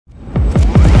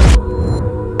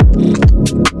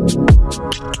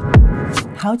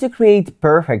How to create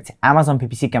perfect Amazon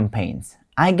PPC campaigns?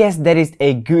 I guess that is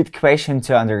a good question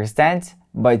to understand,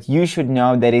 but you should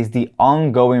know that is the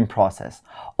ongoing process.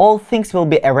 All things will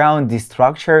be around the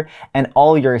structure and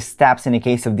all your steps in the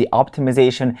case of the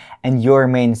optimization and your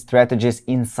main strategies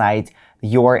inside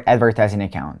your advertising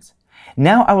accounts.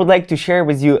 Now I would like to share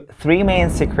with you 3 main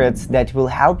secrets that will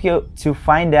help you to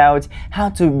find out how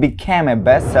to become a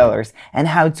bestseller and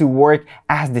how to work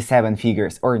as the 7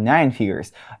 figures or 9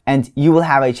 figures, and you will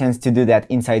have a chance to do that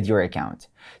inside your account.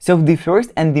 So the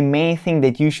first and the main thing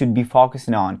that you should be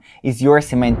focusing on is your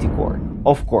semantic core.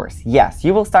 Of course, yes,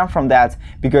 you will start from that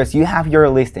because you have your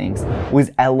listings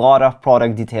with a lot of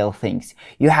product detail things.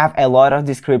 You have a lot of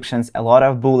descriptions, a lot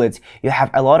of bullets, you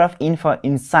have a lot of info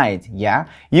inside, yeah?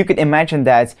 You could imagine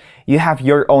that you have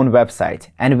your own website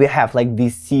and we have like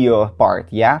this SEO part,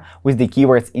 yeah? With the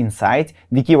keywords inside,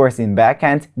 the keywords in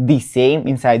backend, the same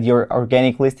inside your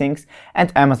organic listings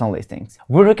and Amazon listings.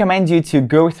 We recommend you to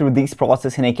go through this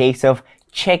process in a case of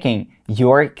checking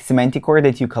your semantic core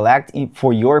that you collect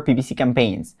for your PPC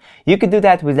campaigns. You could do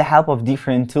that with the help of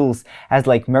different tools as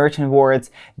like merchant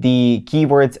words, the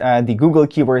keywords, the Google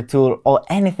keyword tool, or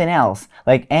anything else,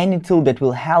 like any tool that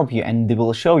will help you and they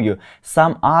will show you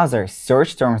some other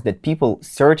search terms that people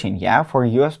searching, yeah, for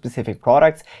your specific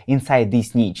products inside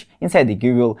this niche, inside the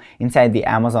Google, inside the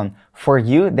Amazon. For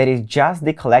you, that is just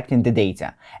the collecting the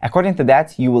data. According to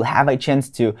that, you will have a chance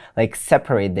to like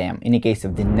separate them in the case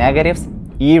of the negatives,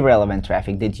 irrelevant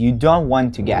traffic that you don't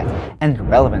want to get, and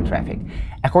relevant traffic.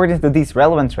 According to this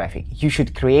relevant traffic, you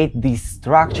should create this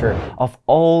structure of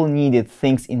all needed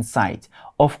things inside.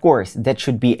 Of course, that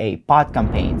should be a pod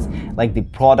campaigns, like the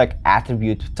product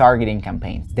attribute targeting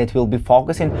campaigns that will be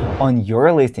focusing on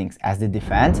your listings as the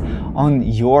defense, on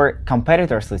your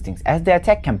competitors' listings as the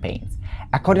attack campaigns.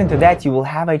 According to that, you will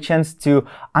have a chance to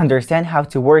understand how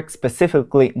to work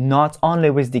specifically not only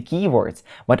with the keywords,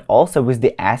 but also with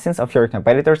the essence of your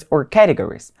competitors or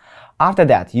categories. After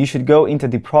that, you should go into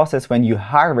the process when you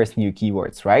harvest new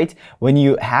keywords, right? When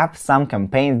you have some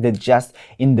campaigns that just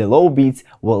in the low beats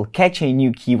will catch a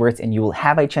new keywords and you will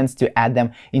have a chance to add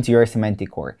them into your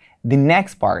semantic core. The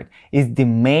next part is the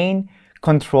main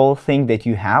control thing that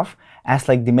you have as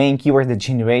like the main keywords that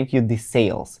generate you the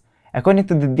sales. According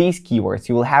to these keywords,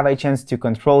 you will have a chance to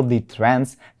control the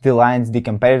trends, the lines, the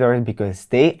competitors because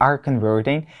they are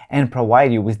converting and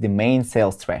provide you with the main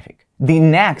sales traffic. The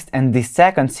next and the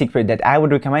second secret that I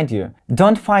would recommend you,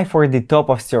 don't fight for the top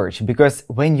of search because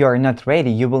when you are not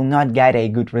ready, you will not get a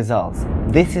good results.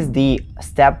 This is the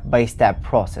step-by-step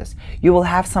process. You will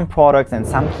have some products and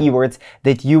some keywords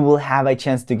that you will have a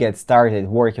chance to get started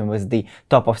working with the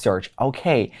top of search.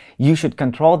 Okay, you should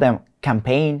control them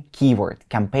campaign keyword,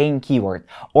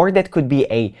 or that could be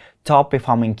a top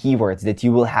performing keywords that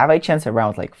you will have a chance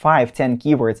around like 5-10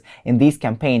 keywords in this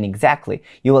campaign exactly.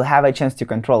 You will have a chance to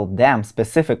control them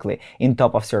specifically in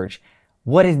top of search.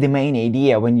 What is the main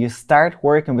idea when you start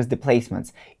working with the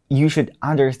placements? You should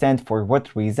understand for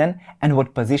what reason and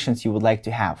what positions you would like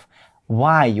to have.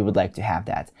 Why you would like to have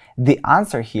that. The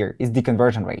answer here is the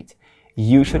conversion rate.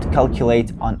 You should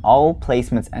calculate on all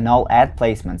placements and all ad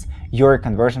placements your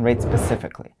conversion rate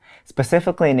specifically.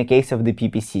 Specifically in the case of the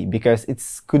PPC, because it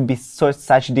could be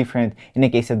such different in the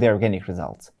case of the organic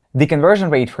results. The conversion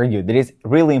rate for you, that is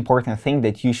really important thing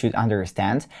that you should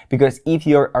understand, because if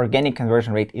your organic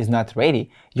conversion rate is not ready,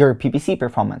 your PPC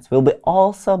performance will be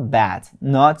also bad,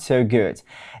 not so good.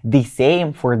 The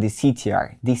same for the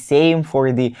CTR, the same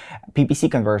for the PPC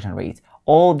conversion rate.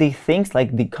 All the things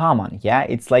like the common, yeah,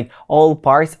 it's like all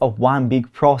parts of one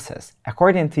big process.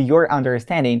 According to your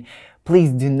understanding,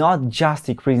 please do not just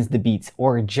increase the beats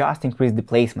or just increase the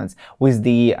placements with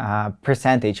the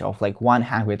percentage of like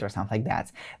 100 or something like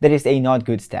that. That is a not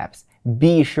good steps.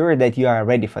 Be sure that you are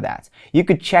ready for that. You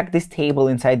could check this table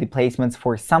inside the placements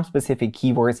for some specific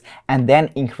keywords and then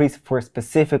increase for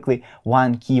specifically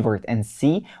one keyword and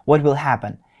see what will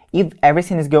happen. If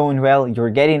everything is going well, you're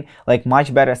getting like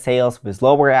much better sales with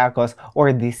lower ACOS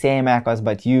or the same ACOS,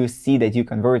 but you see that you're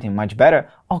converting much better,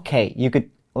 okay, you could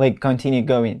like continue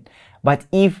going. But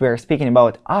if we're speaking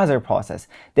about other process,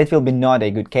 that will be not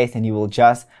a good case and you will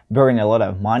just burn a lot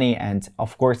of money and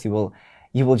of course you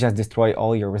will just destroy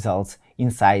all your results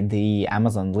inside the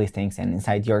Amazon listings and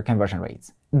inside your conversion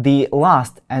rates. The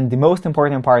last and the most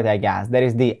important part, I guess, that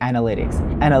is the analytics.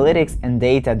 Analytics and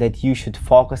data that you should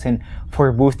focus in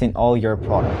for boosting all your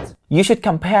products. You should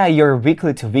compare your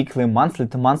weekly to weekly, monthly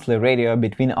to monthly ratio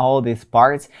between all these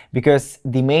parts because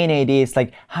the main idea is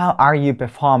like how are you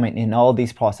performing in all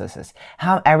these processes,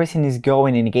 how everything is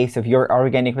going in the case of your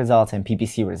organic results and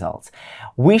PPC results.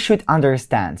 We should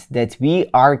understand that we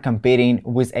are competing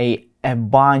with a a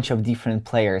bunch of different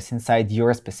players inside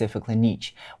your specific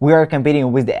niche. We are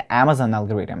competing with the Amazon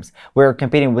algorithms. We are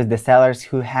competing with the sellers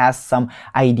who has some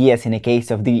ideas in the case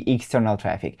of the external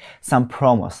traffic, some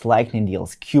promos, lightning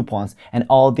deals, coupons, and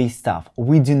all this stuff.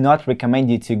 We do not recommend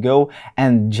you to go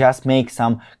and just make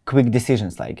some quick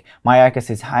decisions like, my ACOS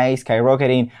is high,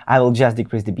 skyrocketing, I will just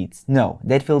decrease the bids. No,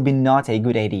 that will be not a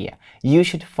good idea. You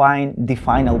should find the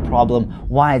final problem,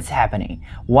 why it's happening,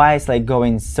 why it's like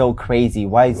going so crazy,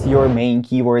 why it's your main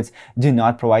keywords do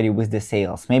not provide you with the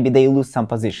sales. Maybe they lose some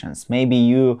positions, maybe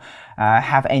you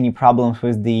have any problems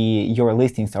with your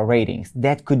listings or ratings.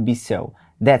 That could be so.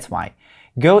 That's why.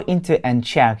 Go into and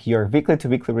check your weekly to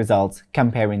weekly results,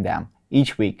 comparing them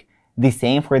each week. The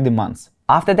same for the months.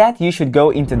 After that, you should go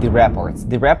into the reports.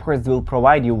 The reports will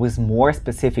provide you with more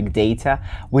specific data,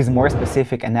 with more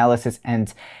specific analysis,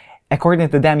 and according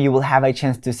to them, you will have a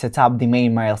chance to set up the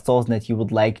main milestones that you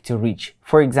would like to reach.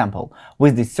 For example,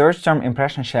 with the search term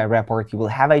impression share report, you will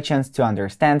have a chance to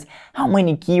understand how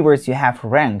many keywords you have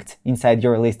ranked inside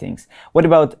your listings. What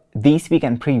about this week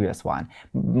and previous one?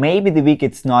 Maybe the week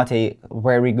it's not a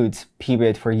very good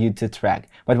period for you to track,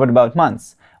 but what about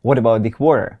months? What about the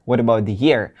quarter? What about the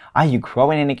year? Are you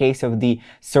growing in the case of the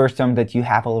search term that you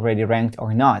have already ranked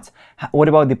or not? What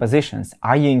about the positions?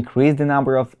 Are you increasing the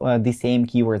number of the same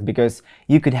keywords? Because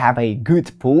you could have a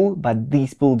good pool, but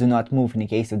these pool do not move in the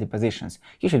case of the positions.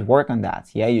 You should work on that.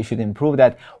 Yeah, you should improve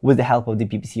that with the help of the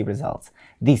PPC results.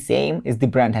 The same is the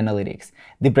brand analytics.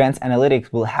 The brand's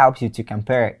analytics will help you to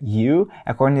compare you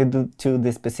according to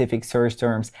the specific search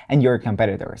terms and your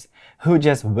competitors. Who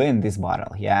just win this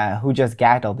battle? Yeah, who just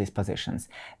got all these positions?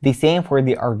 The same for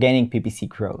the organic PPC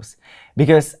growth.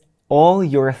 Because all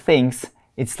your things,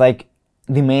 it's like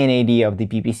the main idea of the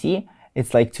PPC,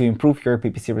 it's like to improve your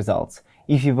PPC results.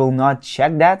 If you will not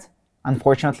check that,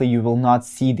 unfortunately, you will not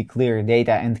see the clear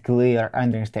data and clear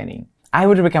understanding. I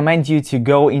would recommend you to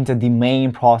go into the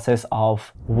main process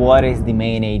of what is the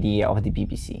main idea of the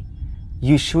PPC.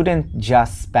 You shouldn't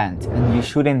just spend, and you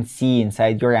shouldn't see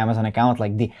inside your Amazon account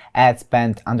like the ad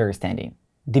spend understanding.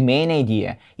 The main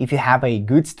idea, if you have a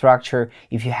good structure,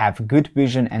 if you have good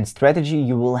vision and strategy,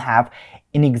 you will have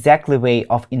an exactly way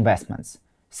of investments.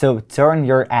 So turn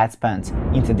your ad spend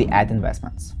into the ad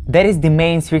investments. That is the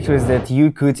main secrets that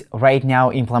you could right now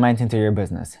implement into your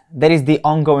business. That is the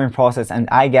ongoing process, and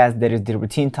I guess that is the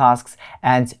routine tasks,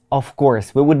 and of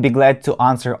course we would be glad to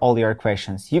answer all your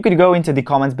questions. You could go into the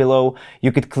comments below,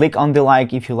 you could click on the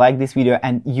like if you like this video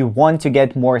and you want to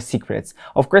get more secrets.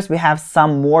 Of course we have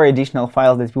some more additional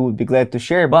files that we would be glad to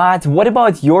share, but what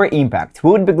about your impact?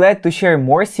 We would be glad to share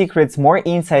more secrets, more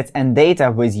insights and data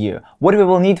with you. What we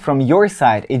will need from your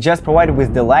side is just provided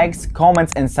with the likes,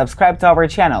 comments and subscribe to our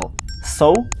channel.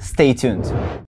 So stay tuned.